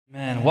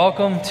Man,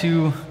 welcome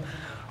to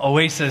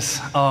Oasis.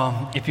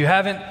 If you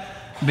haven't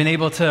been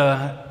able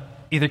to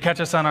either catch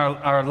us on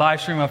our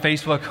live stream on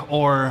Facebook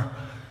or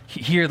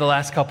here the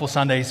last couple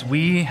Sundays,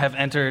 we have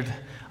entered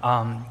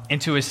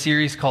into a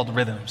series called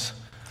Rhythms.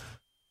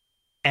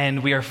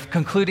 And we are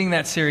concluding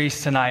that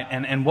series tonight.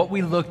 And what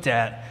we looked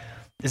at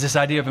is this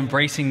idea of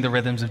embracing the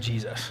rhythms of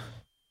Jesus.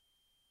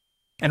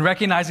 And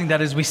recognizing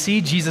that as we see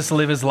Jesus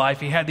live his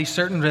life, he had these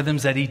certain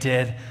rhythms that he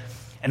did.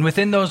 And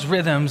within those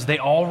rhythms, they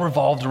all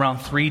revolved around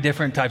three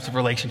different types of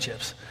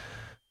relationships.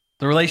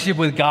 The relationship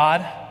with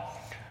God,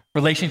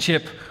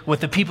 relationship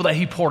with the people that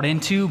he poured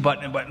into,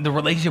 but the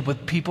relationship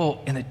with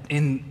people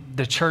in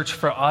the church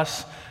for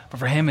us, but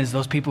for him is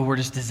those people who are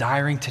just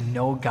desiring to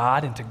know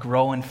God and to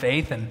grow in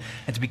faith and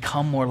to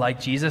become more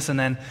like Jesus. And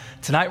then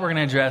tonight we're going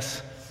to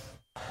address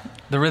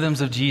the rhythms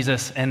of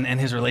Jesus and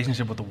his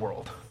relationship with the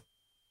world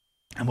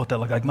and what that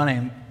looked like. My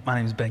name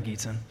is Ben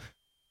Geetson.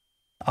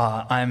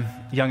 I'm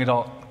a young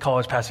adult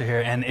college pastor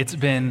here, and it's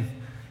been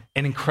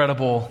an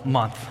incredible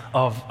month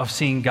of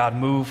seeing God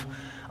move,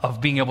 of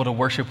being able to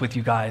worship with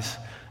you guys,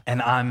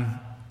 and I'm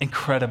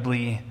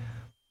incredibly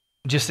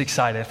just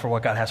excited for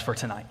what God has for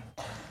tonight.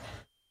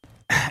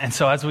 And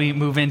so as we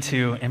move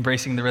into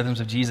embracing the rhythms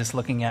of Jesus,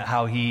 looking at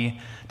how he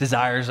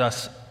desires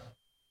us,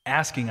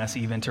 asking us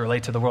even to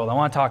relate to the world, I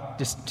want to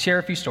just share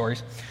a few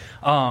stories.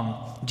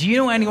 Do you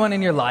know anyone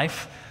in your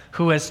life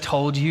who has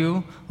told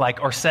you,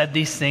 or said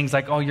these things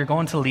like, oh, you're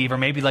going to leave, or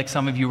maybe like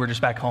some of you were just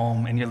back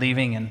home and you're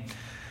leaving, and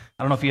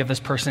I don't know if you have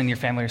this person in your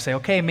family who say,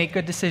 okay, make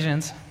good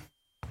decisions,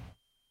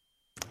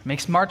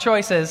 make smart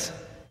choices.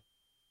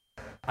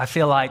 I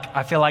feel like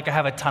I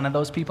have a ton of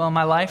those people in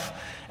my life,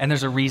 and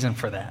there's a reason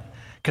for that,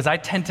 because I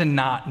tend to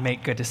not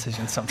make good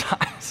decisions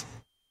sometimes.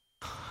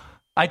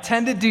 I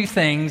tend to do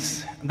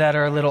things that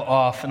are a little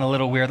off and a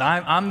little weird.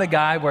 I'm the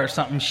guy where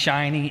something's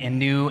shiny and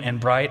new and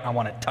bright, I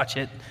want to touch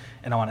it,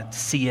 and I want to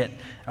see it,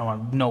 and I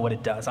want to know what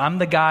it does. I'm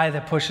the guy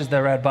that pushes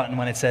the red button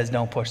when it says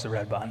don't push the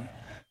red button.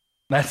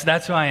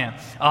 That's who I am.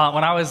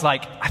 When I was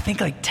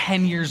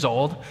 10 years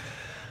old,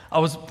 I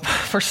was,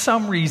 for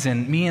some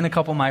reason, me and a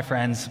couple of my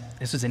friends,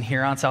 this was in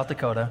Huron, South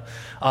Dakota,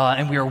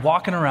 and we were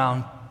walking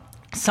around.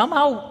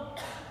 Somehow,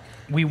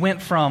 we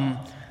went from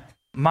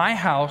my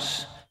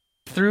house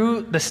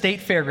through the state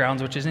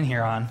fairgrounds, which is in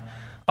Huron,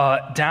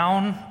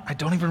 down, I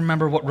don't even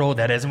remember what road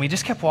that is, and we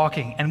just kept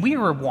walking, and we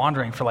were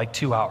wandering for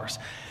 2 hours.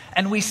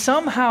 And we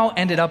somehow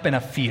ended up in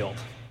a field.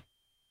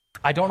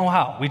 I don't know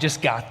how. We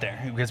just got there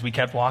because we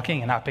kept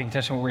walking and not paying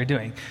attention to what we were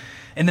doing.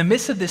 In the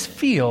midst of this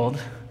field,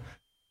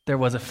 there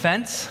was a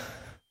fence.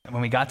 And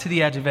when we got to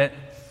the edge of it,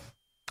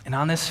 and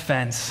on this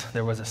fence,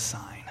 there was a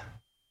sign.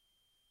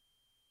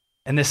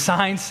 And the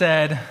sign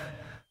said,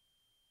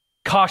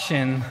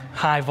 "Caution,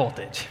 high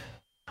voltage."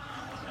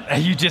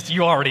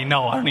 You already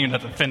know. I don't even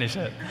have to finish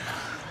it.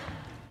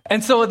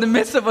 And so in the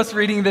midst of us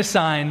reading this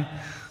sign,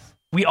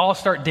 we all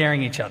start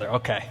daring each other.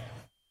 Okay,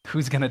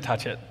 who's going to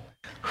touch it?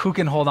 Who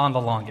can hold on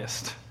the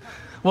longest?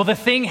 Will the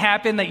thing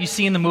happen that you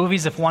see in the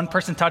movies if one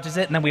person touches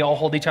it and then we all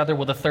hold each other?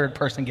 Will the third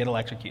person get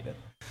electrocuted?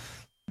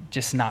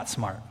 Just not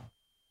smart.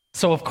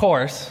 So of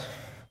course,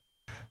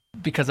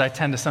 because I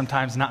tend to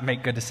sometimes not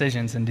make good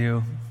decisions and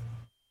do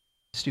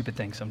stupid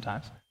things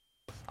sometimes,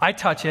 I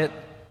touch it.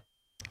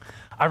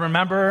 I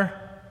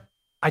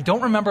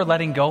don't remember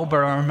letting go,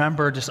 but I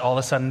remember just all of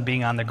a sudden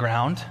being on the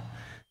ground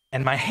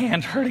and my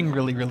hand hurting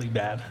really, really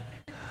bad.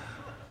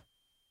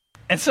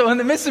 And so in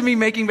the midst of me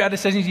making bad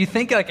decisions, you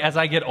think as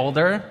I get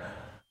older,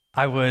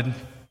 I would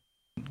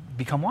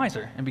become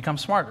wiser and become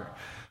smarter.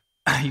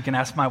 You can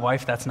ask my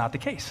wife, that's not the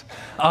case.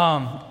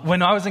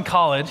 When I was in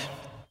college,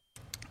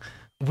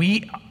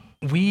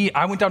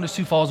 I went down to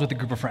Sioux Falls with a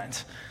group of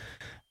friends.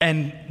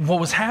 And what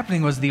was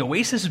happening was the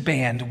Oasis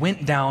band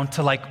went down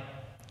to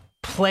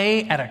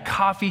play at a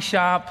coffee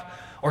shop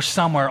or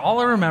somewhere.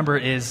 All I remember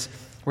is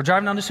we're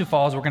driving down to Sioux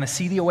Falls. We're going to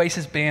see the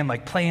Oasis band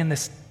play in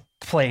this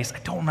place. I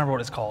don't remember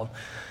what it's called.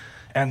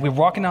 And we're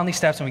walking down these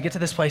steps, and we get to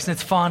this place, and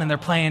it's fun, and they're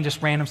playing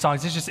just random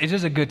songs. It's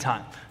just a good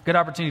time, good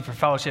opportunity for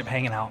fellowship,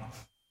 hanging out.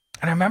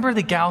 And I remember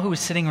the gal who was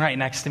sitting right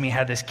next to me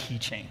had this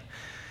keychain.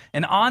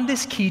 And on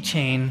this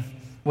keychain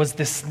was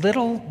this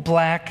little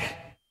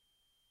black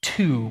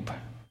tube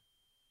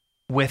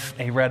with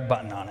a red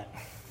button on it.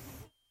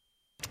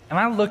 And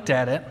I looked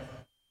at it,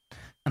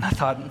 and I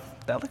thought,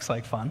 that looks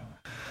like fun.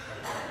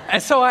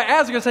 And so I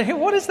asked her, I said, hey,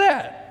 what is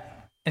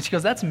that? And she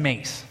goes, that's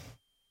mace.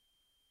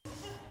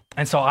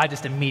 And so I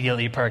just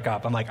immediately perk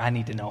up. I'm like, I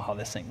need to know how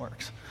this thing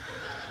works.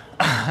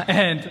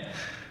 And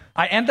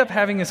I end up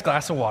having this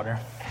glass of water.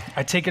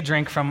 I take a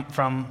drink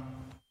from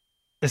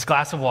this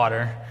glass of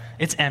water.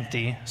 It's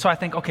empty. So I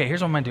think, okay,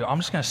 here's what I'm going to do. I'm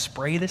just going to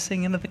spray this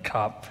thing into the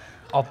cup.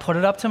 I'll put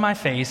it up to my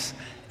face.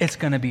 It's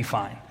going to be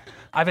fine.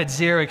 I've had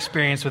zero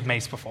experience with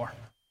mace before.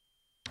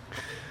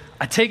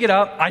 I take it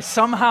up. I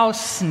somehow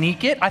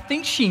sneak it. I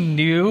think she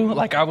knew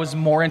I was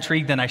more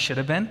intrigued than I should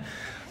have been.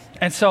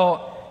 And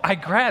so I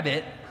grab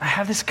it. I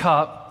have this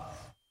cup.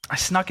 I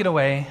snuck it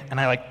away, and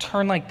I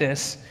turn like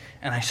this,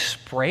 and I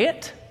spray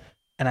it,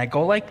 and I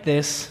go like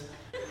this,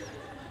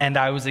 and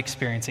I was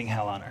experiencing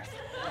hell on earth.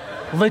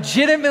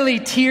 Legitimately,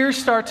 tears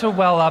start to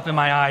well up in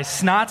my eyes,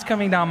 snot's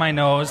coming down my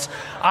nose.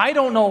 I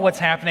don't know what's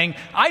happening.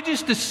 I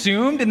just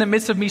assumed in the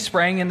midst of me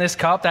spraying in this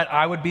cup that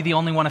I would be the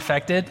only one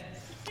affected.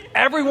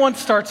 Everyone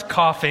starts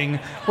coughing.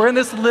 We're in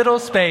this little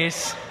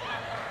space.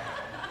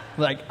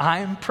 Like,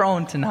 I'm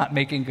prone to not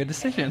making good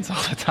decisions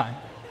all the time.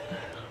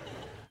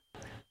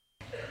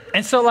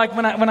 And so, like,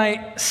 when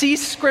I see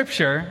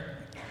scripture,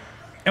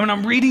 and when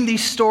I'm reading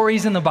these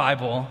stories in the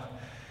Bible,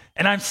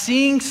 and I'm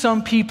seeing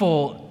some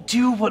people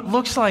do what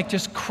looks like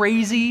just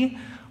crazy,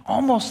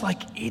 almost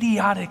like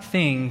idiotic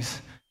things,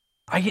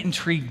 I get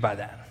intrigued by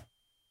that.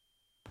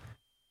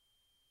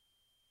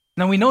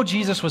 Now, we know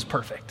Jesus was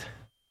perfect.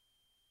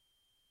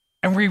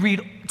 And we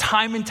read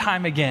time and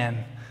time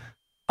again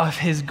of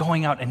his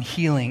going out and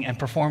healing and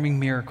performing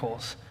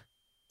miracles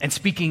and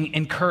speaking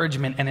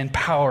encouragement and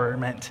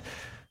empowerment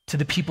to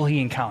the people he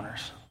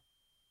encounters.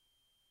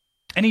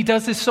 And he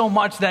does this so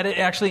much that it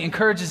actually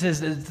encourages his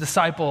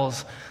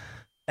disciples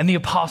and the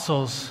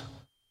apostles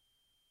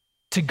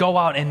to go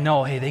out and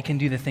know, hey, they can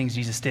do the things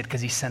Jesus did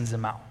because he sends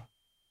them out.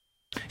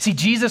 See,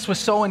 Jesus was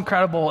so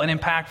incredible and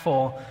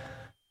impactful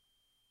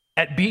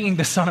at being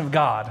the Son of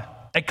God,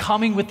 at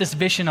coming with this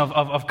vision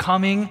of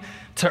coming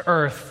to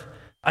earth,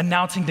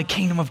 announcing the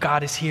kingdom of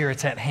God is here,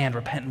 it's at hand,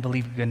 repent and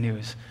believe the good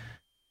news.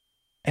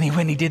 And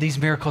when he did these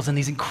miracles and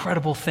these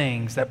incredible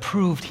things that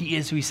proved he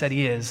is who he said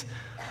he is,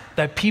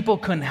 that people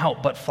couldn't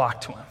help but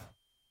flock to him.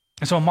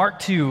 And so in Mark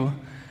 2,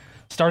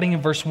 starting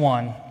in verse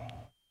 1,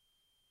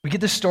 we get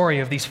the story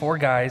of these 4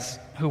 guys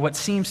who what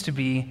seems to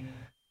be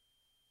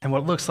and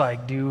what looks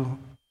like do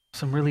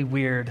some really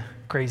weird,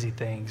 crazy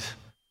things.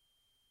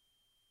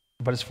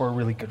 But it's for a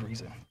really good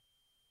reason.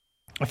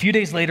 A few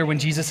days later, when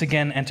Jesus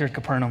again entered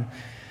Capernaum,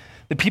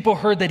 the people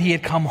heard that he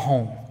had come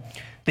home.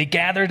 They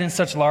gathered in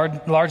such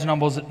large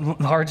numbers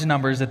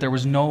that there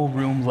was no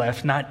room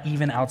left, not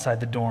even outside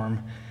the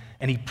dorm,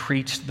 and he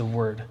preached the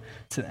word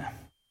to them.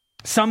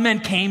 Some men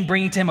came,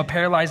 bringing to him a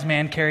paralyzed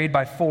man carried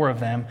by 4 of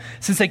them.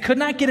 Since they could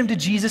not get him to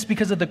Jesus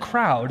because of the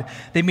crowd,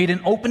 they made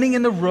an opening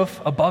in the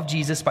roof above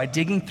Jesus by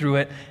digging through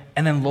it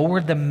and then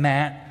lowered the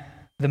mat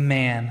the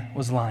man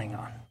was lying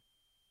on.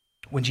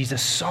 When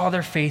Jesus saw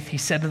their faith, he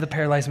said to the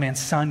paralyzed man,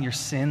 "Son, your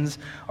sins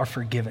are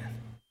forgiven."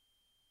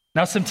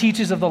 Now some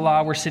teachers of the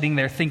law were sitting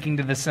there thinking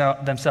to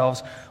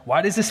themselves,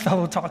 "Why does this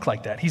fellow talk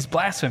like that? He's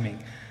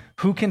blaspheming.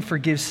 Who can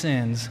forgive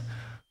sins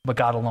but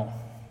God alone?"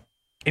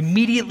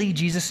 Immediately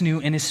Jesus knew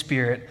in his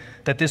spirit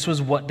that this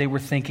was what they were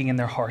thinking in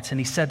their hearts, and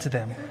he said to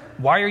them,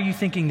 "Why are you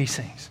thinking these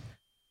things?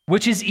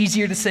 Which is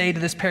easier to say to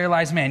this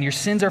paralyzed man, 'Your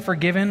sins are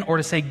forgiven,' or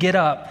to say, 'Get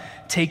up,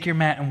 take your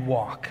mat and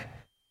walk'?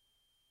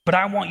 But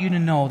I want you to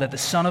know that the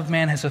Son of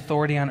Man has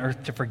authority on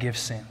earth to forgive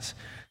sins."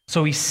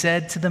 So he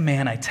said to the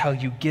man, "I tell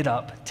you, get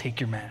up,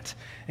 take your mat,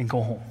 and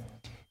go home."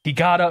 He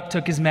got up,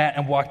 took his mat,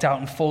 and walked out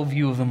in full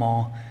view of them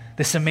all.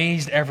 This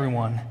amazed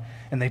everyone,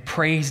 and they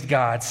praised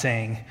God,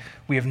 saying,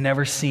 "We have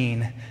never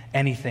seen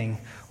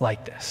anything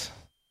like this."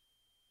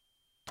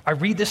 I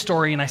read this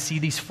story and I see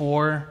these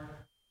 4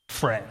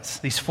 friends,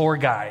 these 4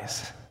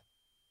 guys,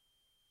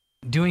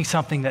 doing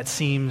something that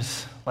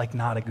seems like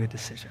not a good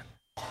decision.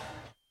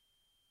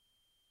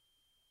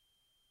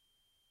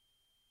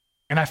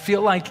 And I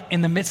feel like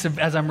in the midst of,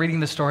 as I'm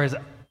reading this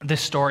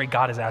story,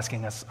 God is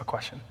asking us a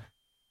question.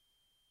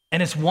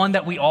 And it's one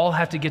that we all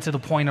have to get to the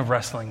point of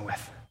wrestling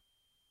with.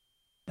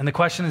 And the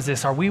question is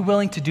this: are we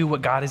willing to do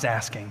what God is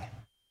asking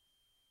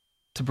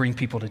to bring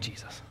people to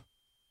Jesus?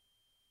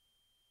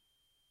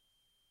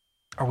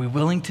 Are we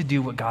willing to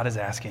do what God is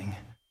asking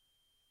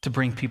to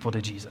bring people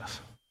to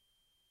Jesus?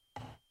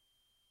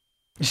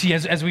 You see,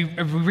 as we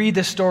read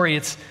this story,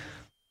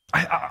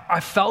 I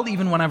felt,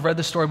 even when I've read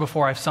the story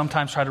before, I've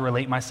sometimes tried to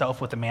relate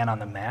myself with the man on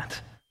the mat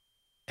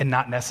and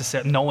not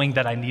necessarily knowing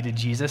that I needed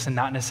Jesus and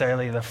not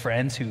necessarily the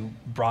friends who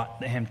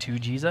brought him to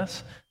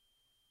Jesus.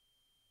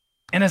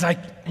 And as I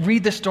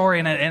read the story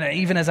and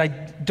even as I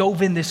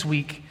dove in this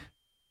week,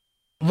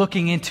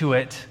 looking into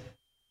it,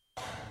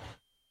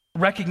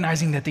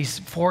 recognizing that these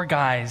 4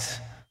 guys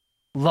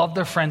loved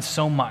their friends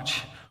so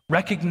much,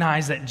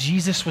 recognized that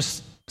Jesus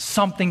was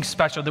something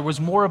special. There was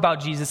more about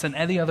Jesus than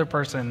any other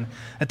person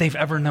that they've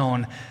ever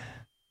known,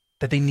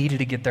 that they needed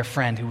to get their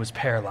friend who was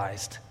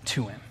paralyzed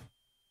to him.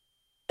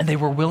 And they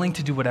were willing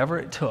to do whatever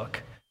it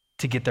took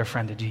to get their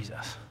friend to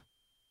Jesus,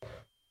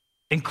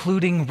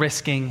 including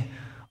risking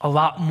a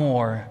lot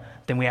more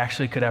than we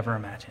actually could ever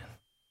imagine.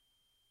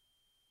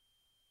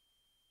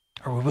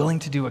 Are we willing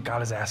to do what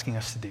God is asking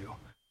us to do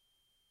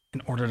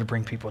in order to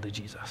bring people to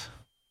Jesus?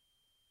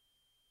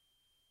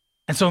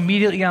 And so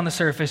immediately on the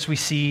surface, we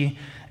see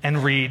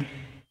and read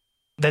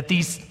that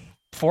these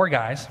 4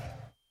 guys,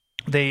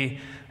 they,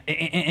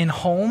 in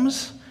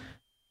homes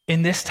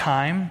in this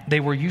time,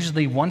 they were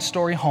usually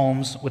 1-story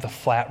homes with a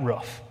flat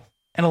roof.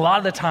 And a lot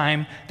of the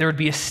time, there would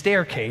be a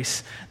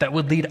staircase that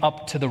would lead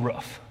up to the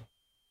roof,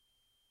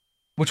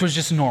 which was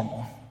just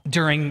normal.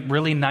 During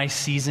really nice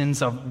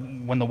seasons of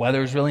when the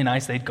weather was really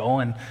nice, they'd go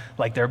and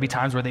there would be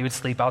times where they would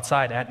sleep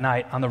outside at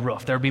night on the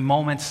roof. There would be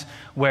moments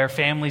where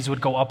families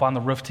would go up on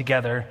the roof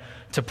together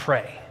to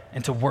pray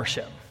and to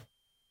worship.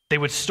 They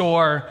would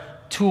store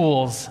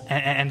tools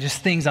and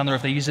just things on the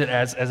roof. They used it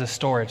as a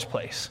storage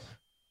place.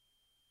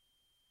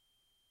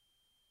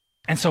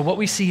 And so what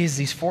we see is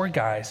these 4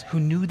 guys who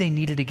knew they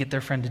needed to get their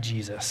friend to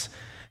Jesus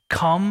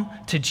come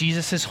to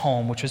Jesus'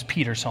 home, which was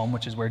Peter's home,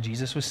 which is where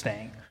Jesus was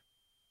staying,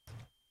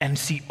 and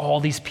see all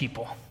these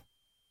people.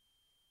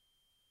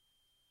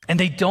 And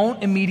they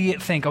don't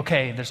immediately think,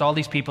 okay, there's all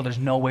these people, there's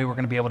no way we're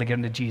going to be able to get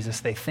them to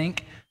Jesus. They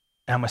think,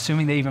 and I'm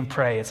assuming they even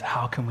pray, it's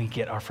how can we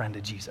get our friend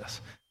to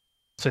Jesus?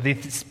 So they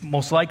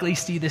most likely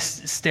see this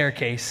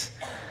staircase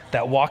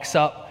that walks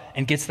up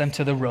and gets them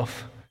to the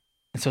roof.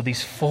 And so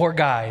these 4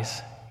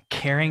 guys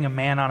carrying a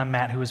man on a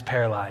mat who is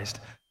paralyzed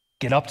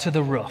get up to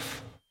the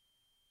roof.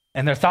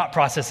 And their thought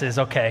process is,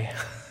 okay,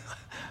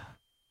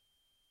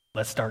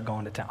 let's start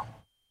going to town.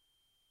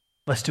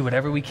 Let's do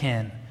whatever we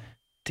can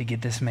to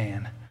get this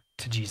man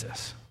to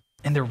Jesus.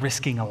 And they're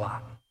risking a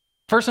lot.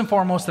 First and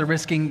foremost, they're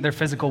risking their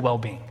physical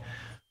well-being.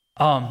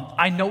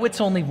 I know it's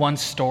only one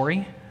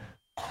story,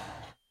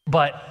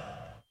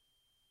 but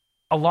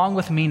along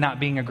with me not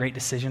being a great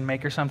decision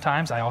maker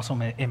sometimes, I also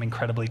am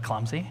incredibly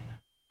clumsy.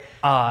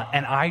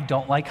 And I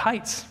don't like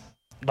heights.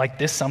 Like,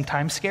 this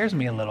sometimes scares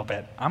me a little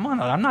bit. I'm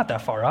not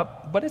that far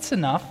up, but it's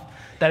enough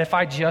that if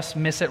I just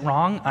miss it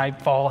wrong, I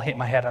fall, hit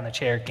my head on the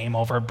chair, game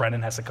over,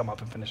 Brendan has to come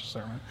up and finish the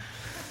sermon.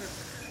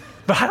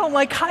 But I don't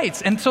like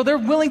heights. And so they're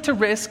willing to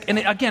risk, and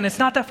again, it's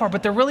not that far,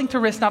 but they're willing to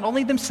risk not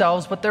only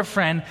themselves, but their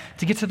friend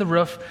to get to the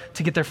roof,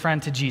 to get their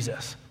friend to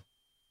Jesus.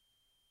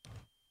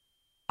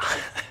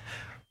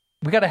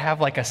 We got to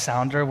have like a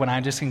sounder when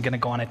I'm just going to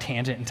go on a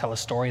tangent and tell a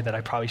story that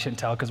I probably shouldn't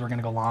tell because we're going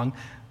to go long.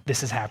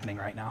 This is happening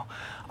right now.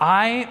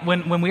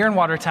 When we were in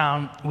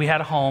Watertown, we had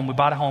a home. We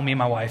bought a home, me and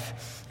my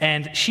wife.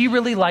 And she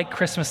really liked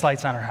Christmas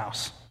lights on her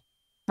house.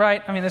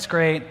 Right? I mean, that's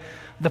great.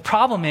 The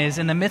problem is,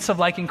 in the midst of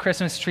liking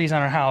Christmas trees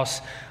on our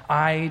house,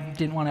 I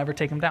didn't want to ever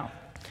take them down.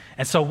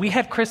 And so we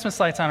had Christmas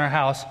lights on our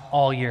house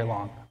all year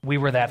long. We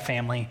were that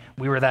family.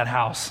 We were that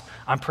house.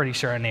 I'm pretty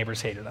sure our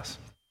neighbors hated us.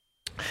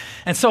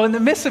 And so in the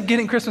midst of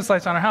getting Christmas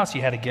lights on our house,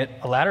 you had to get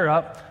a ladder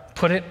up,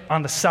 put it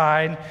on the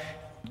side,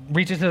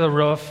 reach it to the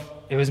roof.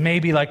 It was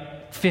maybe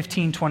like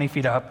 15, 20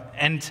 feet up.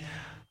 And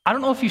I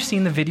don't know if you've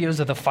seen the videos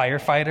of the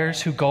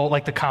firefighters who go,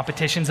 like the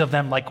competitions of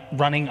them like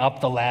running up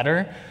the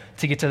ladder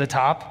to get to the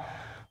top.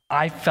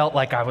 I felt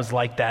like I was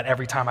like that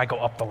every time I go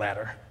up the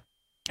ladder.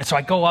 And so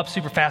I go up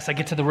super fast, I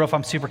get to the roof,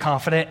 I'm super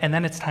confident, and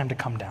then it's time to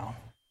come down,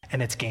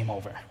 and it's game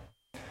over.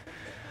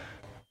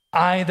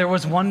 There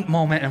was one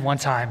moment and one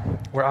time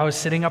where I was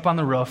sitting up on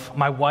the roof.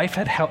 My wife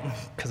had held,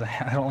 because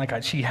I don't like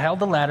it, she held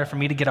the ladder for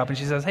me to get up, and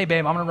she says, hey,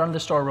 babe, I'm going to run to the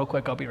store real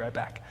quick. I'll be right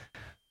back.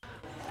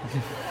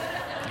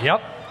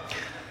 Yep.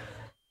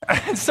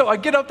 And so I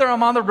get up there,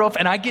 I'm on the roof,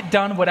 and I get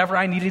done whatever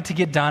I needed to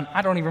get done.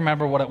 I don't even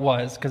remember what it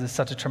was because it's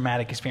such a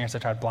traumatic experience. I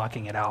tried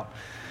blocking it out.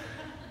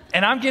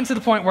 And I'm getting to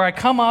the point where I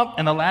come up,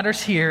 and the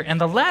ladder's here,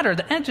 and the ladder,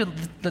 the edge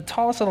of the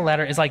tallest of the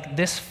ladder is like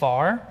this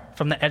far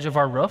from the edge of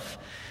our roof.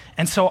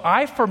 And so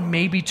I, for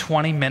maybe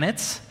 20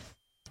 minutes,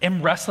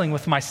 am wrestling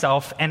with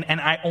myself, and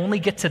I only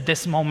get to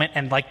this moment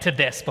and like to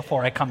this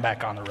before I come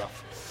back on the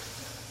roof.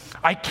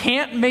 I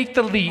can't make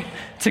the leap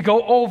to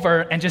go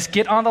over and just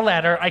get on the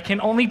ladder. I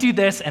can only do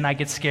this, and I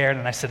get scared,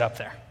 and I sit up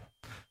there.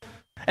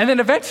 And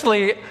then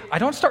eventually, I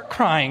don't start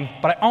crying,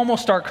 but I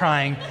almost start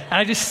crying, and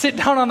I just sit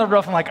down on the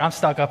roof. I'm like, I'm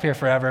stuck up here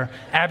forever.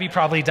 Abby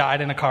probably died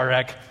in a car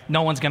wreck.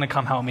 No one's going to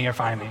come help me or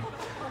find me.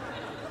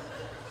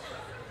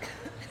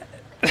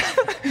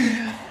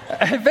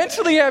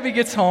 Eventually, Abby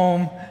gets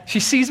home. She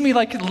sees me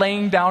like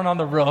laying down on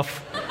the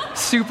roof.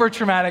 Super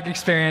traumatic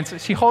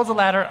experience. She holds the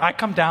ladder. I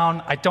come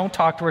down. I don't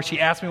talk to her. She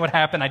asks me what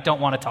happened. I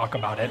don't want to talk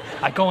about it.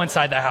 I go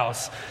inside the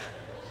house.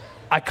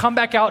 I come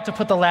back out to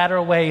put the ladder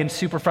away in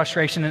super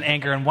frustration and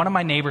anger, and one of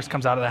my neighbors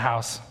comes out of the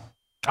house,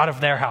 out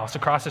of their house,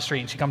 across the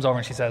street, and she comes over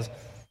and she says,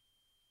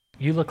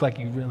 you look like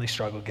you really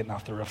struggled getting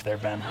off the roof there,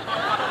 Ben.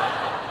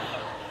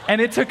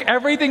 And it took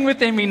everything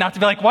within me not to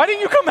be like, why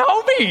didn't you come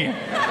help me?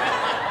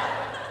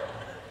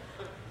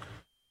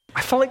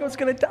 I felt like I was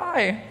going to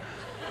die.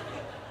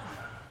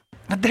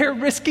 But they're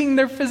risking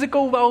their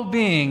physical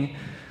well-being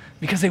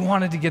because they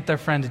wanted to get their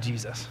friend to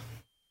Jesus.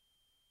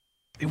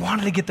 They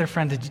wanted to get their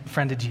friend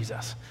to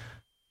Jesus.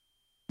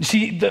 You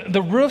see,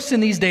 the roofs in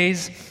these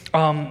days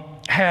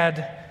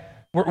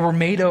were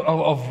made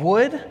of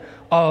wood,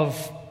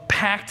 of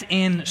packed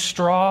in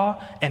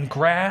straw and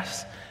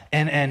grass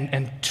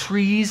and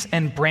trees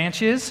and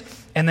branches,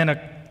 and then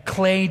a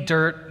clay,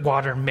 dirt,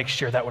 water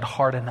mixture that would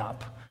harden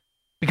up.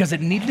 Because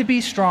it needed to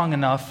be strong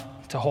enough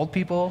to hold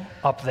people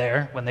up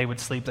there when they would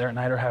sleep there at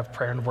night or have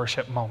prayer and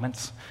worship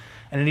moments.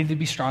 And it needed to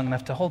be strong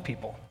enough to hold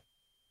people.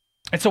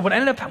 And so what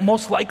ended up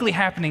most likely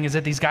happening is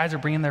that these guys are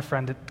bringing their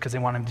friend because they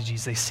want him to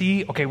Jesus. They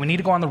see, okay, we need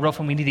to go on the roof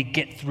and we need to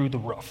get through the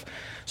roof.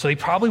 So they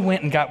probably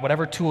went and got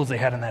whatever tools they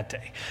had in that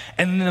day.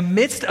 And in the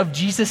midst of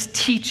Jesus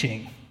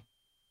teaching,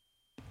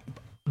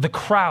 the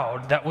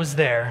crowd that was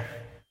there,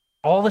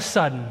 all of a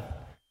sudden,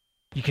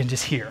 you can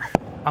just hear,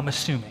 I'm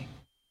assuming.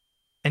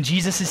 And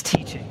Jesus is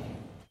teaching.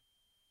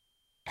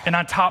 And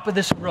on top of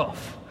this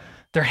roof,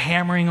 they're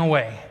hammering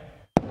away,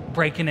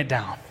 breaking it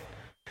down.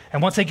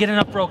 And once they get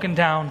enough broken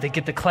down, they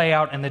get the clay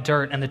out and the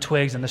dirt and the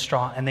twigs and the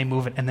straw, and they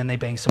move it, and then they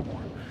bang some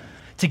more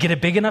to get a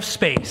big enough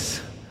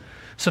space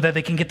so that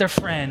they can get their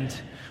friend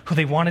who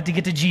they wanted to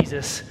get to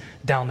Jesus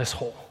down this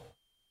hole.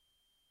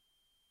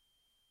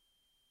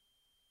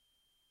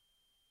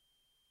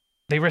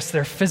 They risk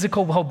their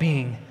physical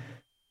well-being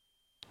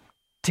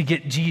to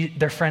get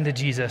their friend to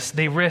Jesus.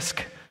 They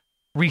risk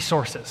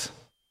resources.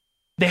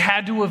 They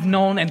had to have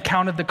known and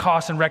counted the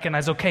cost and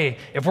recognized, okay,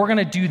 if we're going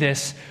to do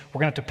this, we're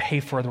going to have to pay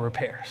for the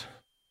repairs.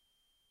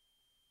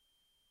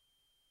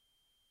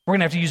 We're going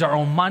to have to use our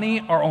own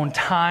money, our own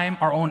time,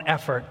 our own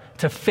effort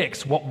to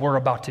fix what we're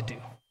about to do.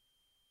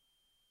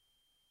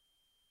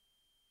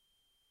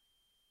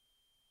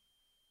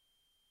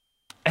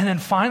 And then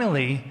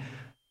finally,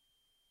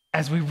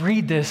 as we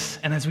read this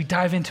and as we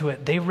dive into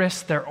it, they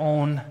risk their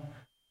own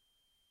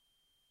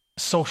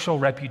social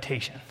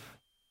reputation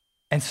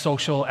and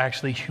social,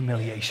 actually,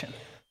 humiliation.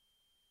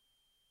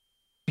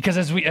 Because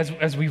as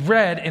we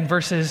read in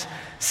verses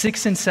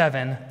 6 and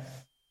 7,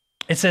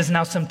 it says,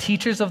 now some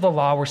teachers of the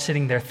law were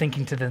sitting there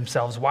thinking to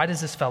themselves, why does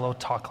this fellow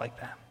talk like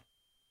that?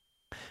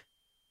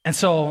 And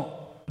so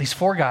these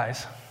 4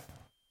 guys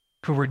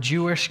who were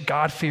Jewish,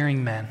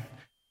 God-fearing men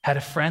had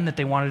a friend that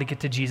they wanted to get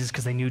to Jesus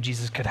because they knew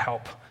Jesus could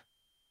help.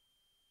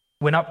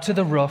 Went up to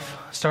the roof,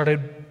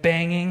 started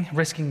banging,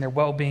 risking their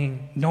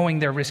well-being, knowing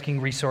they're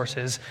risking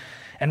resources,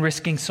 and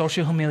risking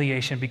social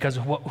humiliation because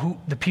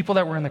the people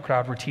that were in the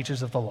crowd were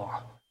teachers of the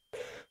law.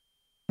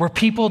 Were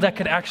people that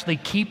could actually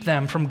keep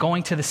them from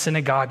going to the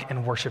synagogue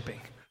and worshiping.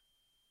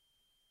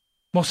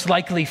 Most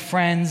likely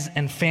friends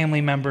and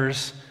family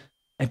members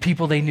and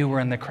people they knew were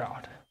in the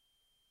crowd.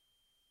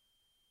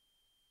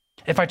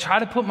 If I try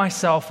to put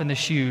myself in the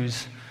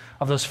shoes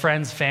of those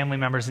friends, family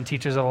members, and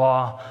teachers of the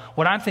law,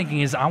 what I'm thinking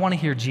is I want to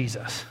hear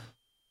Jesus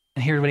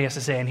and hear what he has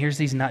to say. And here's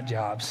these nut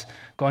jobs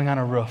going on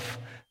a roof,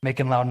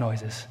 making loud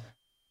noises,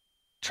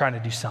 trying to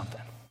do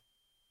something.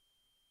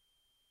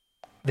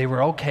 They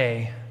were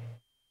okay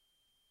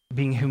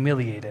being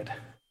humiliated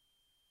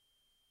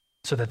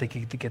so that they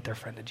could get their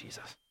friend to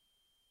Jesus.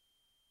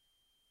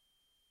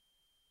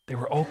 They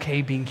were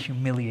okay being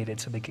humiliated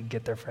so they could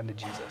get their friend to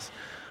Jesus.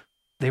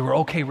 They were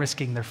okay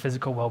risking their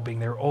physical well-being.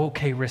 They were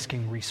okay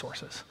risking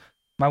resources.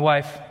 My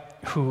wife,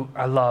 who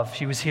I love,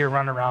 she was here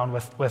running around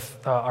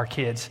with our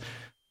kids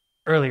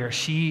earlier.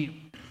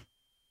 She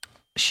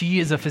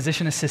is a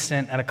physician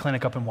assistant at a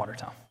clinic up in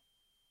Watertown.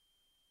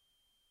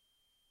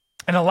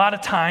 And a lot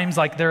of times,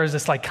 there is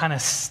this kind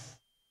of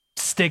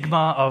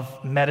stigma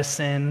of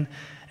medicine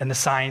and the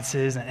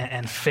sciences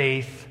and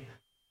faith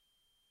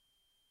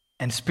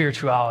and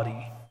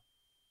spirituality.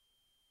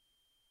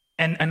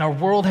 And our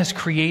world has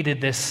created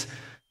this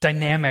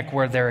dynamic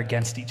where they're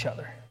against each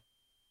other.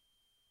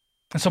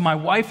 And so my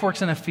wife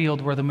works in a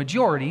field where the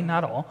majority,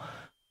 not all,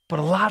 but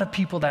a lot of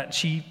people that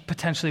she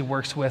potentially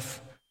works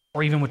with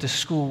or even went to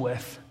school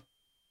with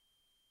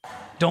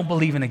don't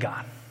believe in a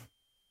God.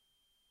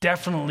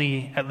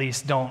 Definitely, at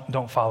least,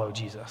 don't follow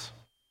Jesus.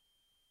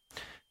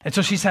 And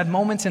so she's had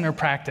moments in her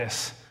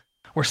practice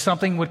where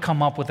something would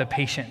come up with a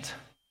patient,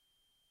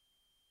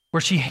 where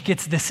she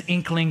gets this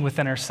inkling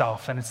within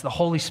herself, and it's the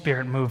Holy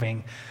Spirit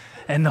moving,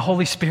 and the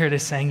Holy Spirit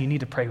is saying, you need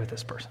to pray with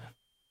this person.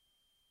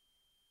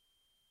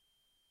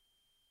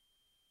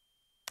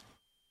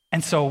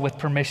 And so with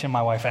permission,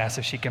 my wife asks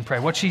if she can pray.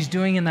 What she's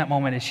doing in that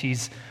moment is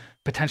she's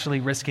potentially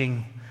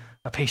risking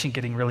a patient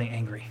getting really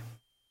angry.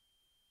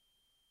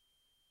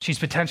 She's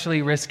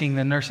potentially risking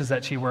the nurses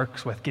that she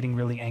works with getting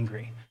really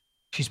angry.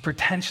 She's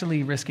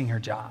potentially risking her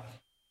job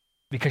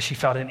because she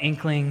felt an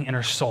inkling in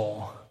her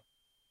soul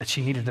that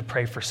she needed to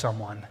pray for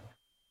someone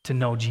to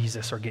know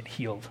Jesus or get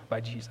healed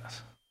by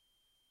Jesus.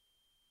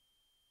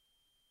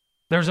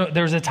 There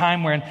was a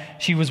time when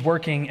she was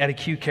working at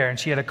acute care and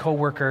she had a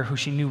coworker who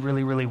she knew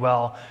really, really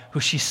well, who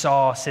she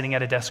saw sitting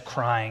at a desk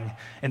crying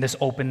in this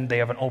they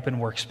have an open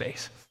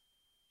workspace.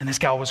 And this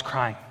gal was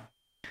crying.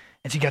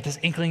 And she got this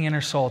inkling in her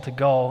soul to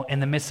go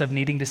in the midst of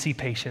needing to see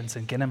patients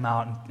and get them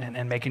out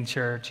and making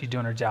sure she's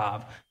doing her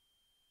job.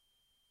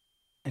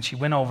 And she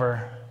went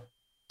over,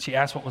 she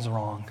asked what was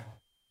wrong,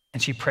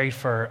 and she prayed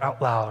for her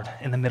out loud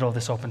in the middle of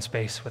this open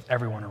space with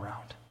everyone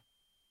around.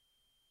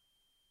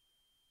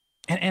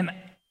 And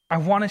I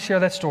want to share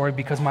that story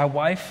because my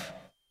wife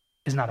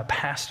is not a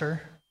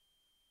pastor.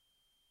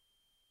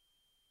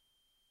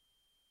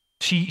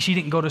 She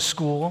didn't go to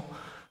school,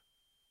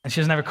 and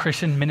she doesn't have a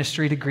Christian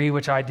ministry degree,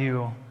 which I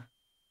do.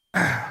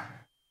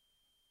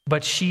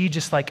 But she,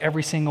 just like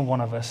every single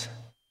one of us,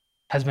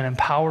 has been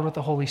empowered with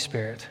the Holy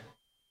Spirit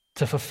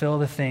to fulfill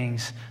the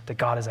things that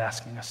God is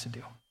asking us to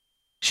do.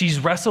 She's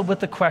wrestled with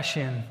the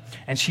question,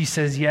 and she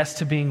says yes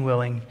to being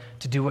willing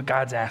to do what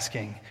God's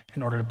asking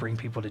in order to bring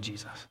people to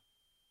Jesus.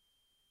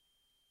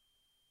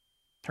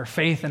 Her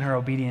faith and her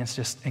obedience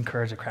just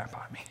encourage the crap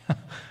out of me.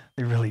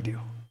 They really do.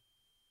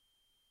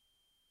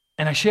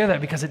 And I share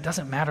that because it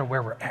doesn't matter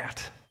where we're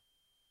at.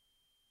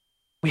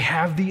 We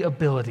have the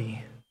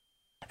ability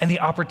and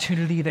the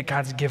opportunity that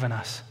God's given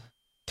us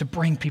to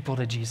bring people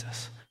to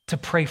Jesus, to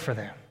pray for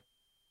them,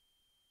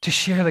 to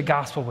share the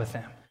gospel with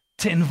them,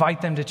 to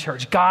invite them to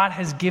church. God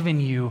has given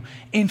you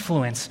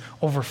influence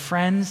over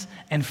friends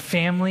and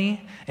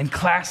family and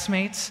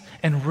classmates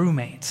and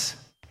roommates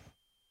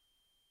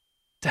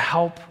to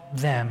help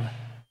them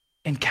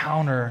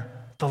encounter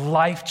the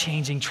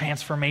life-changing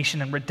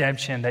transformation and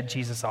redemption that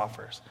Jesus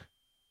offers.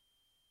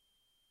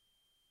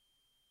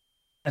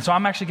 And so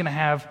I'm actually going to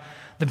have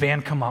the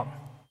band come up.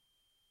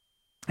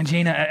 And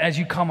Jana, as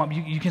you come up,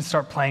 you can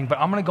start playing, but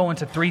I'm going to go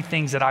into 3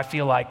 things that I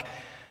feel like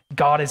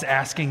God is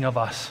asking of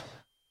us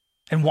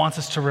and wants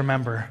us to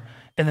remember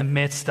in the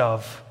midst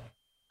of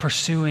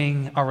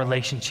pursuing our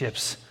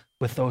relationships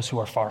with those who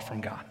are far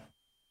from God.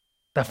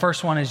 The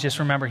first one is just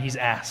remember He's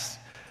asked.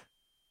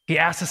 He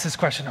asked us this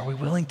question: are we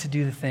willing to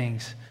do the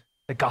things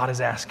that God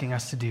is asking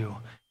us to do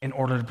in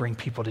order to bring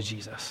people to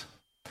Jesus?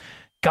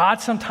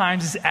 God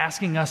sometimes is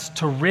asking us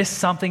to risk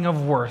something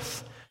of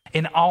worth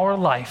in our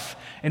life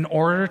in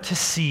order to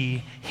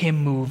see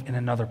Him move in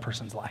another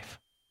person's life.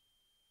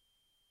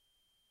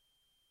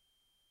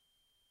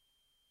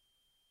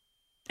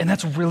 And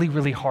that's really,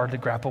 really hard to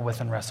grapple with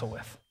and wrestle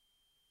with.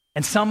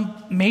 And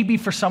maybe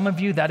for some of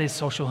you, that is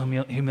social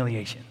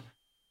humiliation.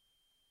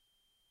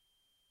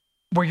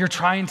 Where you're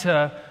trying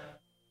to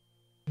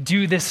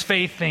do this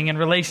faith thing and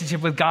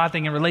relationship with God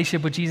thing and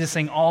relationship with Jesus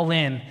thing all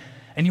in,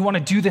 and you want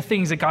to do the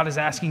things that God is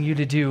asking you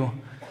to do.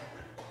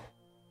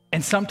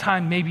 And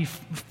sometime maybe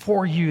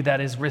for you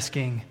that is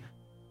risking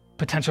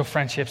potential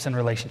friendships and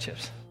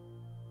relationships.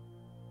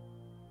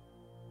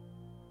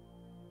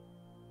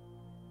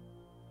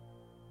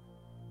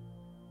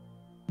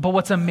 But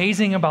what's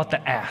amazing about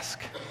the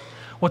ask,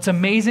 what's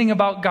amazing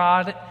about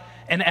God,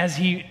 and as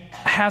He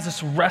has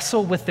us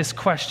wrestle with this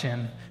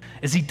question,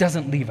 is He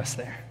doesn't leave us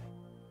there.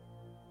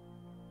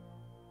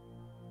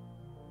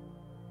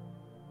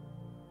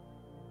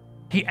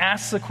 He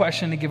asks the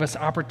question to give us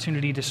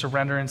opportunity to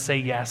surrender and say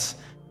yes.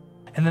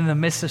 And then in the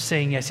midst of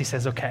saying yes, He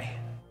says, okay.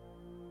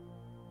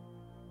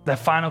 That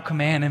final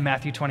command in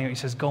Matthew 28, He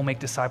says, go make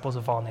disciples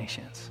of all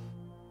nations.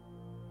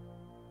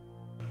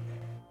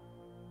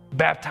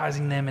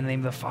 Baptizing them in the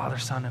name of the Father,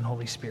 Son, and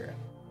Holy Spirit.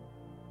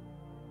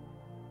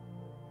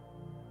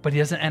 But He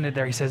doesn't end it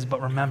there. He says, but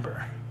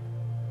remember,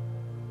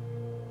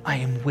 I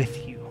am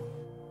with you.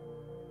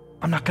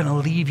 I'm not going to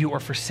leave you or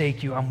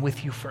forsake you. I'm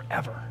with you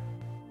forever.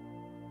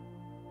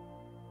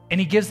 And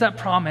He gives that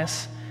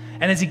promise.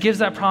 And as He gives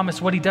that promise,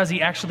 what He does,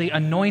 He actually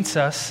anoints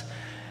us,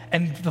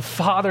 and the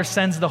Father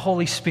sends the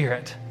Holy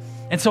Spirit.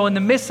 And so in the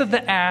midst of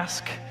the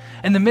ask,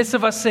 in the midst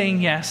of us saying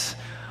yes,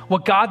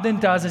 what God then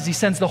does is He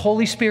sends the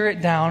Holy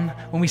Spirit down.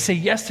 When we say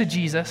yes to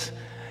Jesus,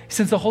 He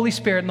sends the Holy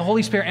Spirit, and the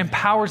Holy Spirit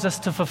empowers us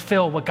to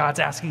fulfill what God's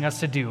asking us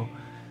to do.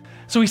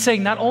 So He's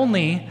saying, not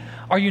only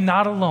are you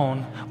not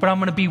alone, but I'm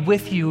going to be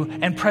with you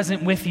and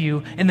present with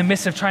you in the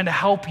midst of trying to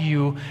help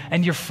you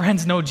and your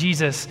friends know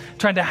Jesus,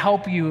 trying to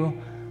help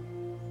you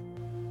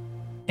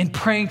in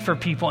praying for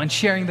people and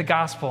sharing the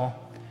gospel.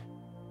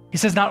 He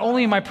says, not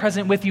only am I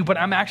present with you, but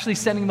I'm actually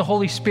sending the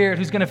Holy Spirit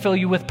who's going to fill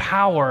you with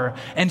power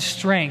and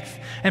strength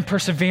and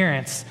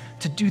perseverance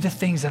to do the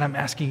things that I'm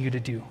asking you to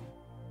do.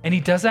 And He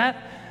does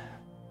that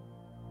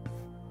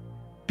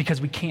because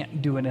we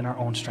can't do it in our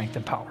own strength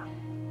and power.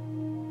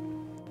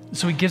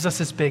 So He gives us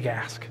this big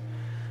ask.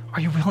 Are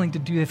you willing to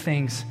do the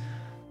things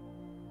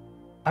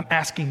I'm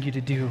asking you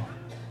to do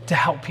to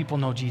help people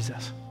know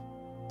Jesus?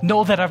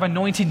 Know that I've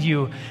anointed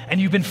you and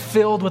you've been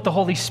filled with the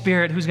Holy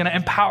Spirit who's going to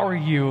empower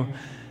you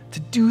to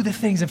do the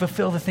things and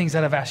fulfill the things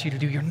that I've asked you to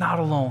do. You're not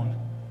alone.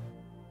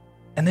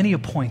 And then He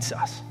appoints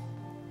us.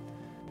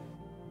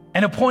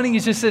 And appointing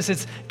is just this.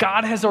 It's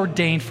God has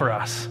ordained for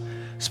us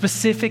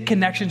specific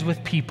connections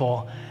with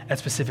people at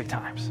specific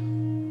times.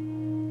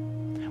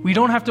 We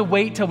don't have to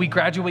wait till we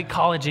graduate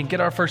college and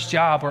get our first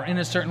job or in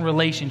a certain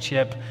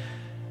relationship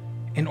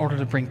in order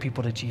to bring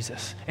people to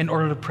Jesus, in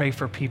order to pray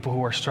for people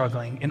who are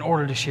struggling, in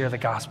order to share the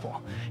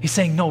gospel. He's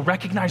saying, no,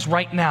 recognize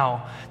right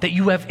now that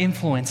you have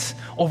influence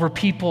over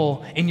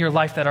people in your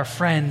life that are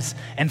friends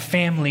and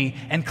family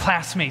and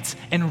classmates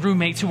and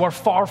roommates who are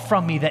far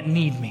from me that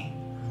need me.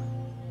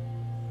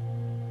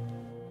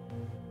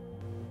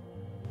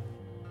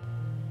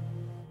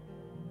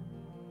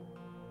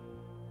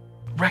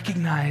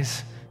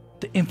 Recognize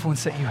the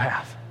influence that you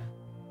have.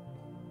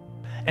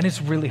 And it's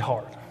really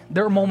hard.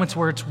 There are moments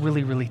where it's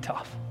really, really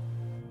tough.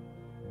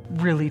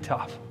 Really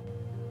tough.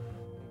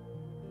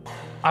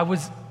 I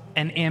was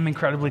and am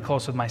incredibly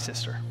close with my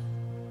sister.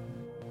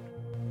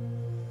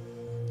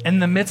 In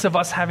the midst of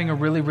us having a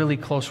really, really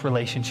close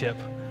relationship,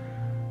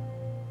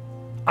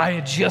 I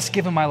had just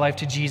given my life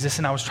to Jesus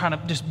and I was trying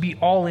to just be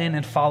all in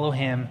and follow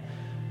Him.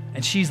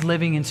 And she's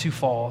living in Sioux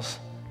Falls.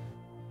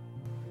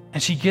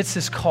 And she gets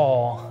this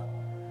call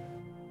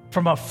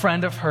from a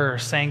friend of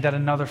hers saying that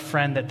another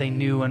friend that they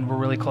knew and were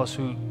really close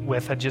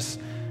with had just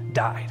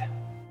died.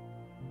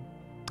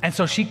 And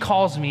so she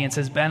calls me and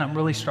says, Ben, I'm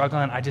really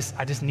struggling. I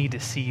just need to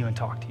see you and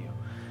talk to you.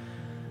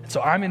 And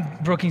so I'm in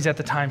Brookings at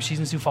the time. She's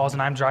in Sioux Falls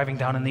and I'm driving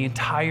down. And the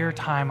entire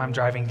time I'm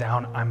driving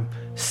down, I'm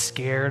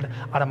scared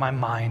out of my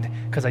mind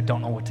because I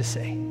don't know what to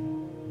say.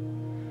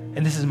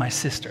 And this is my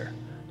sister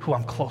who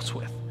I'm close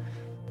with,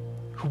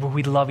 where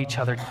we love each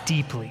other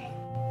deeply.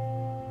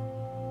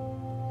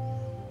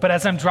 But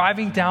as I'm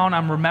driving down,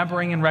 I'm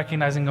remembering and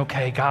recognizing,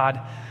 okay, God,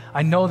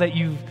 I know that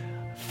you've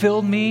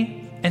filled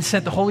me and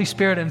sent the Holy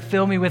Spirit and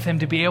filled me with him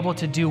to be able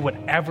to do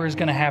whatever is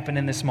going to happen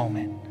in this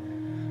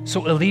moment.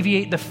 So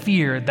alleviate the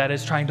fear that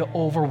is trying to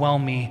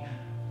overwhelm me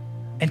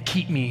and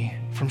keep me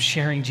from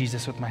sharing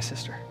Jesus with my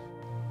sister.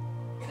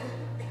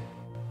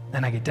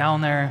 Then I get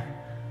down there,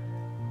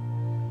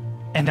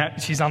 and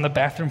she's on the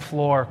bathroom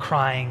floor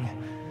crying.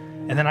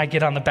 And then I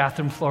get on the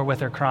bathroom floor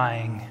with her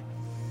crying.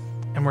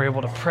 And we're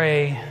able to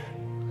pray.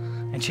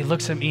 And she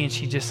looks at me and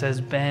she just says,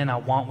 Ben, I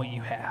want what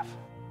you have.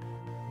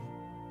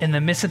 In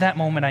the midst of that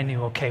moment, I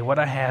knew, okay, what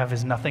I have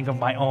is nothing of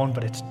my own,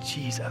 but it's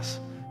Jesus.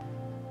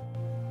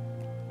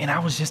 And I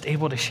was just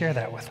able to share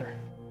that with her.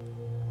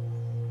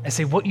 I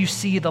say, what you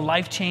see, the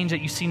life change that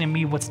you've seen in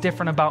me, what's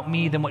different about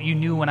me than what you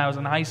knew when I was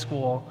in high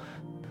school,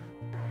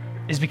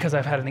 is because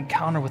I've had an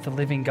encounter with the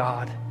living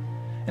God.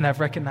 And I've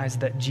recognized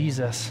that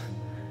Jesus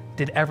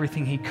did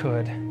everything he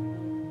could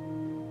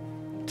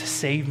to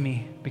save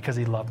me because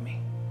he loved me.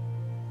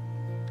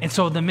 And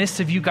so in the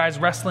midst of you guys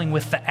wrestling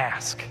with the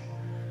ask,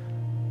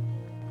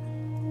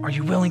 are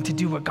you willing to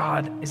do what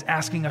God is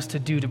asking us to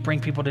do to bring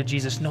people to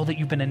Jesus? Know that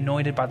you've been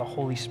anointed by the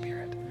Holy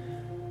Spirit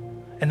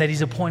and that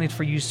he's appointed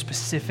for you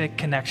specific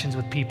connections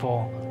with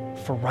people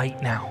for right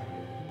now.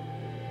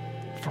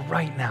 For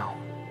right now.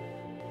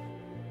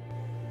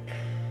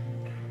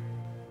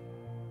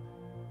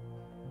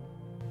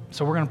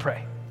 So we're going to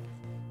pray.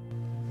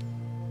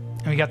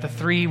 And we got the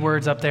 3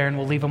 words up there, and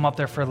we'll leave them up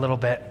there for a little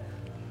bit.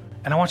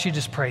 And I want you to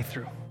just pray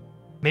through.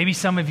 Maybe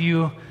some of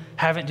you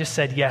haven't just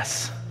said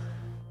yes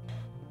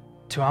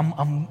to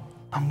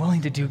I'm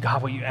willing to do,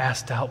 God, what you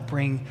asked to help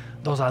bring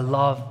those I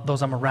love,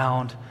 those I'm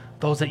around,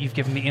 those that you've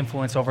given me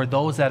influence over,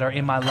 those that are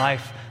in my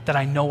life that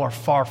I know are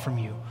far from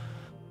you.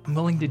 I'm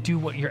willing to do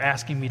what you're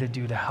asking me to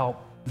do to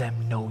help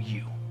them know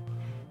you.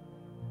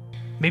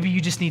 Maybe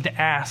you just need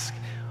to ask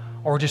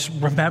or just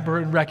remember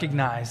and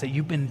recognize that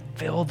you've been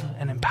filled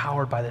and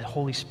empowered by the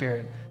Holy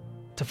Spirit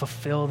to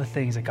fulfill the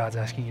things that God's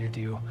asking you to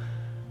do.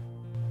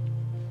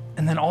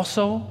 And then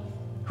also,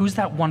 who's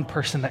that one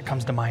person that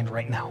comes to mind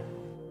right now?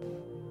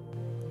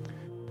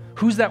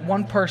 Who's that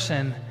one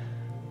person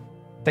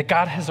that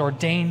God has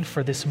ordained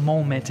for this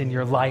moment in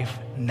your life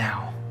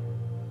now?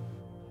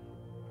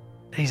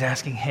 He's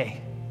asking,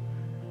 hey,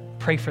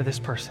 pray for this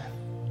person.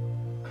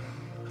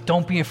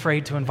 Don't be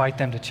afraid to invite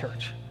them to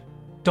church.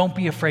 Don't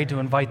be afraid to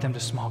invite them to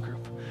small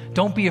group.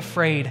 Don't be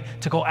afraid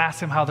to go ask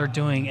them how they're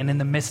doing, and in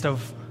the midst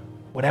of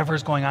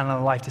whatever's going on in their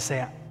life to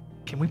say,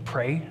 can we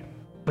pray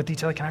with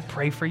each other? Can I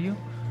pray for you?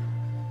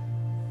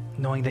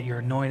 Knowing that you're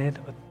anointed,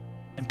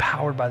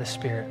 empowered by the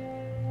Spirit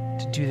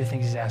to do the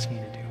things he's asking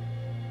you to do.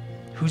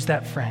 Who's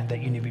that friend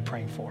that you need to be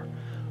praying for?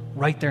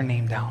 Write their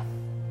name down.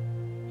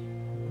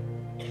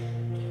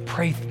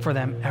 Pray for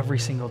them every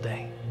single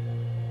day.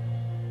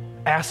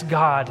 Ask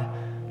God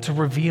to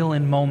reveal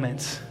in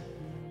moments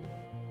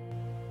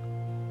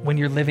when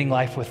you're living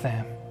life with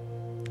them.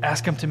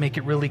 Ask him to make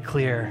it really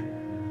clear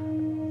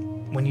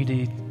when you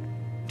need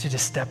to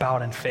just step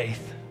out in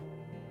faith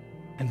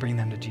and bring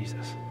them to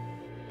Jesus.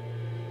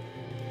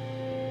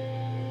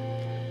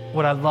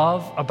 What I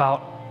love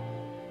about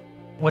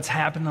what's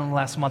happened in the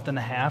last month and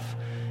a half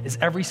is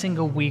every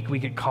single week we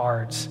get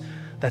cards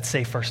that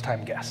say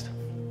first-time guest.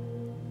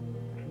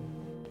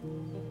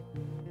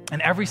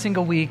 And every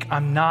single week,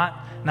 I'm not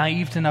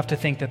naive enough to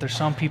think that there's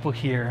some people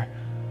here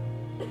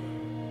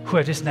who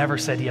have just never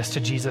said yes to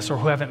Jesus or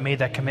who haven't made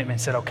that commitment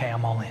and said, okay,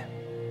 I'm all in.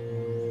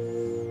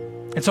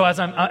 And so as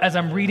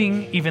I'm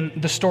reading even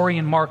the story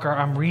in Mark, or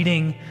I'm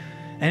reading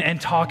and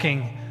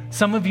talking,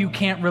 some of you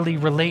can't really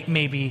relate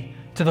maybe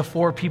to the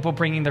 4 people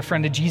bringing their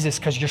friend to Jesus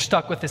because you're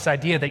stuck with this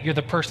idea that you're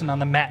the person on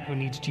the mat who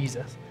needs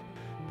Jesus.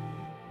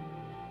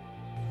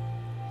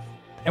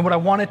 And what I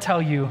want to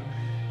tell you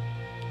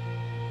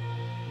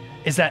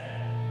is that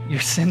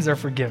your sins are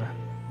forgiven.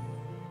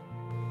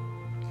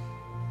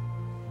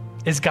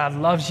 Is God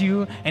loves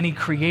you and he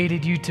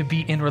created you to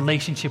be in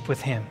relationship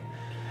with him.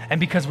 And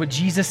because what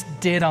Jesus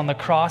did on the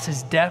cross,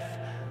 his death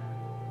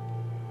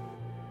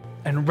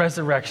and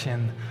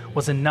resurrection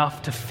was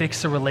enough to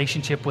fix a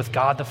relationship with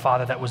God the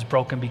Father that was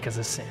broken because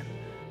of sin.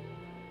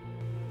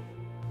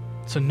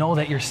 So know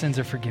that your sins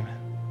are forgiven.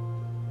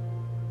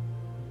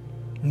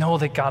 Know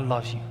that God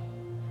loves you.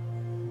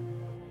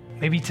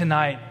 Maybe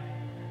tonight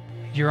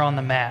you're on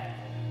the mat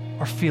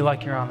or feel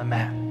like you're on the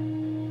mat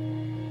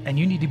and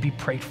you need to be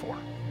prayed for.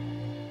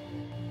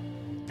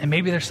 And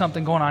maybe there's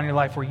something going on in your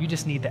life where you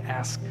just need to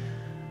ask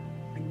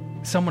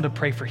someone to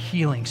pray for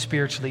healing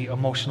spiritually,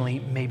 emotionally,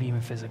 maybe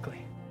even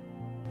physically.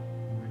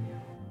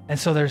 And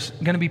so there's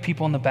going to be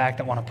people in the back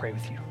that want to pray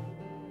with you.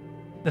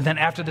 And then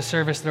after the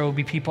service, there will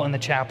be people in the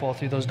chapel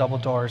through those double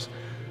doors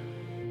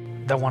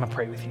that want to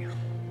pray with you.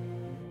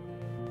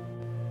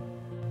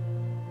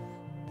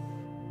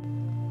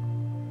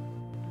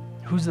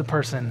 Who's the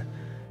person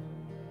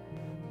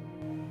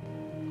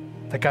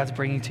that God's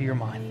bringing to your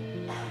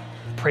mind?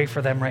 Pray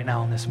for them right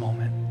now in this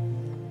moment.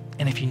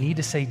 And if you need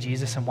to say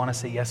Jesus and want to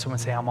say yes to him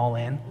and say, I'm all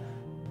in,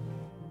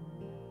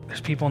 there's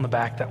people in the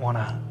back that want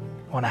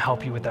to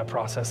help you with that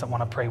process, that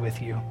want to pray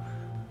with you.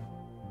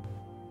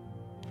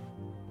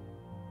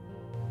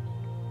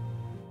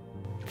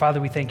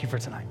 Father, we thank you for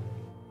tonight.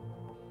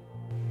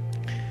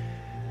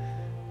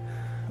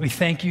 We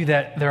thank you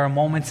that there are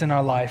moments in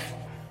our life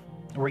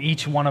where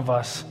each one of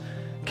us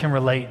can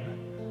relate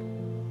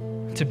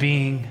to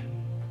being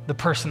the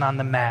person on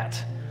the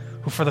mat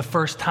who for the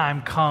first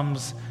time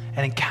comes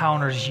and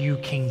encounters you,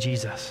 King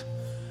Jesus,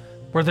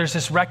 where there's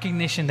this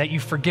recognition that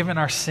you've forgiven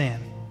our sin,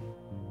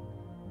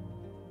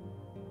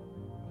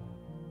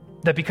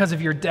 that because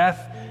of your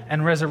death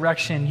and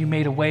resurrection, you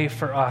made a way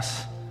for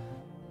us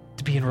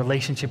to be in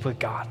relationship with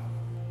God.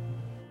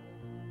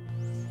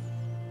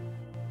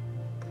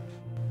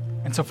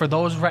 And so for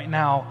those right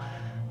now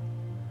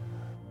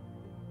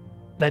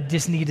that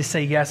just need to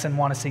say yes and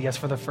want to say yes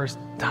for the first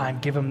time,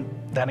 give them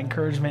that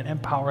encouragement,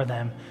 empower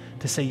them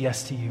to say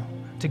yes to you,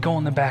 to go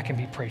in the back and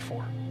be prayed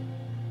for.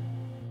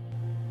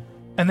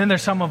 And then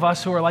there's some of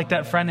us who are like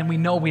that friend, and we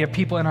know we have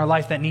people in our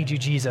life that need you,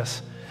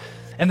 Jesus.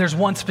 And there's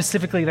one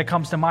specifically that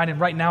comes to mind, and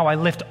right now I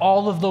lift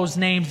all of those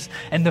names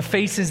and the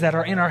faces that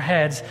are in our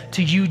heads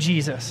to you,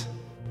 Jesus.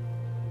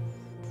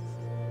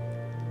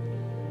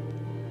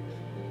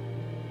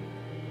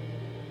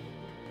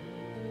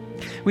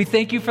 We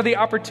thank you for the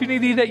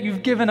opportunity that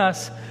you've given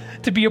us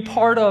to be a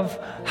part of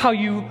how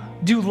you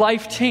do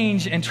life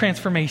change and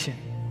transformation.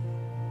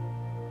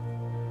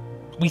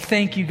 We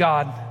thank you,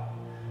 God,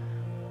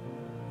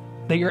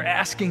 that you're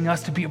asking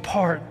us to be a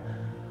part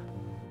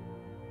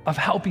of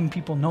helping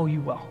people know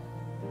you well.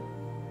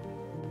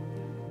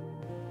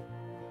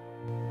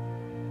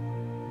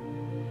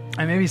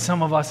 And maybe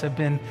some of us have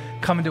been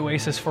coming to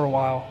Oasis for a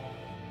while,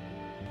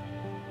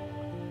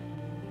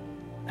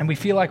 and we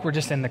feel like we're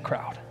just in the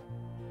crowd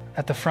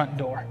at the front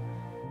door.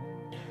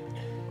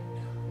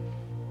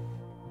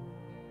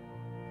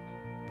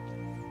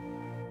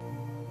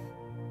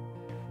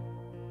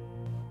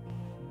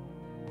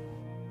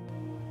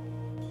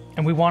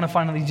 And we want to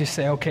finally just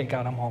say, okay,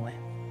 God, I'm all in.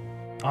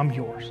 I'm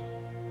yours.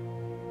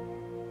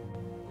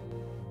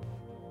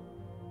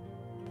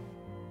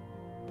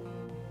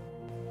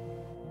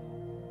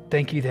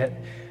 Thank you that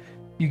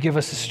you give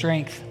us the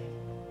strength,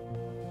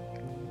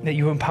 that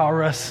you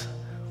empower us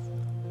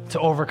to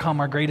overcome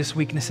our greatest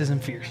weaknesses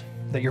and fears,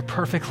 that your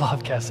perfect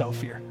love casts out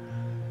fear.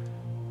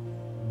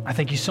 I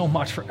thank you so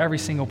much for every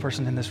single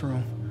person in this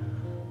room.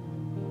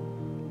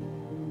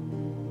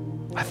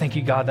 I thank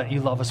you, God, that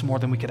you love us more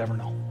than we could ever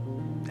know.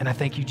 And I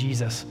thank you,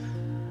 Jesus,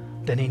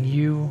 that in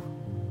you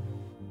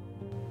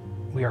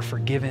we are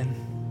forgiven.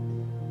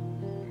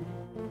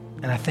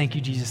 And I thank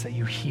you, Jesus, that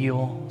you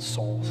heal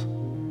souls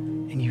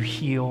and you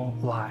heal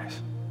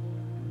lives.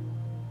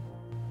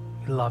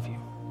 We love you.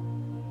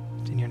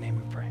 It's in your name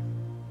we pray.